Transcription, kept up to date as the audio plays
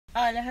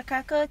Aloha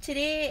kako.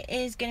 Today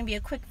is going to be a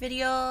quick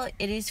video.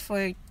 It is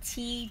for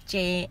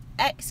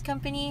TJX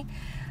company.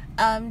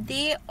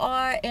 They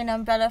are an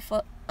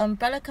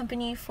umbrella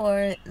company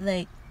for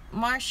like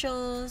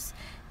Marshalls,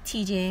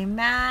 TJ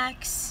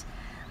Maxx,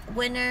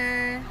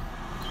 Winner,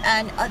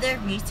 and other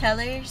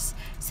retailers.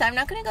 So I'm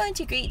not going to go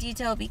into great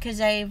detail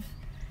because I've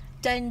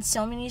done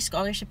so many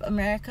Scholarship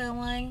America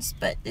ones,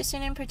 but this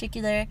one in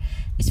particular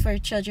is for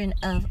children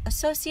of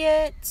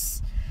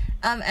associates.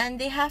 And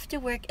they have to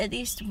work at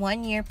least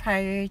 1 year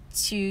prior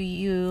to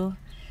you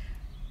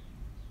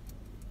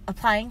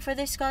applying for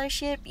this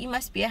scholarship. You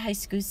must be a high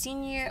school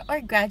senior or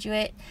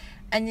graduate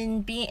and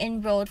then be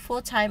enrolled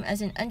full-time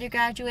as an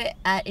undergraduate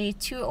at a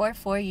 2 or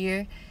 4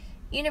 year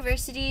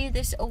university.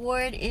 This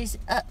award is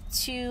up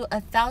to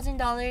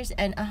 $1,000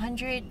 and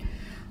 100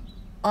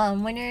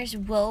 winners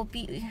will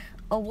be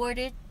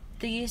awarded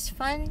these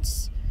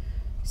funds.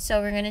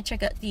 So we're going to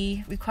check out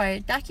the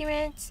required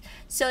documents.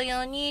 So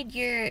you'll need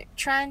your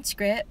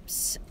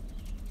transcripts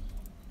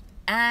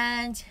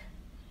and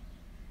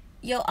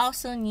you'll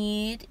also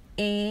need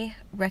a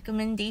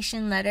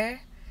recommendation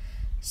letter.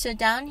 So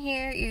down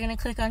here you're going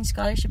to click on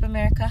Scholarship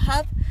America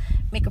Hub,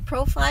 make a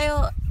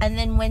profile, and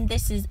then when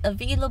this is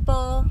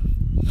available,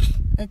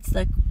 let's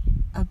look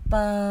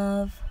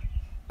above.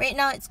 Right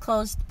now it's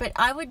closed, but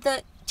I would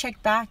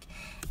check back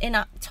in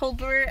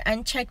October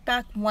and check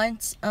back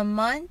once a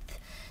month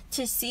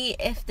to see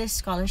if this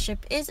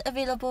scholarship is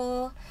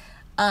available.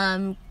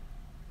 Do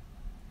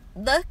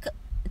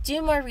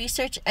more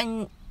research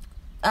and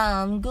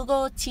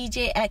Google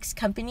TJX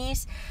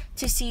companies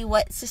to see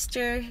what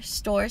sister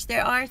stores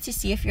there are to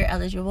see if you're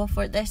eligible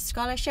for this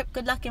scholarship.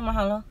 Good luck and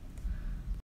mahalo.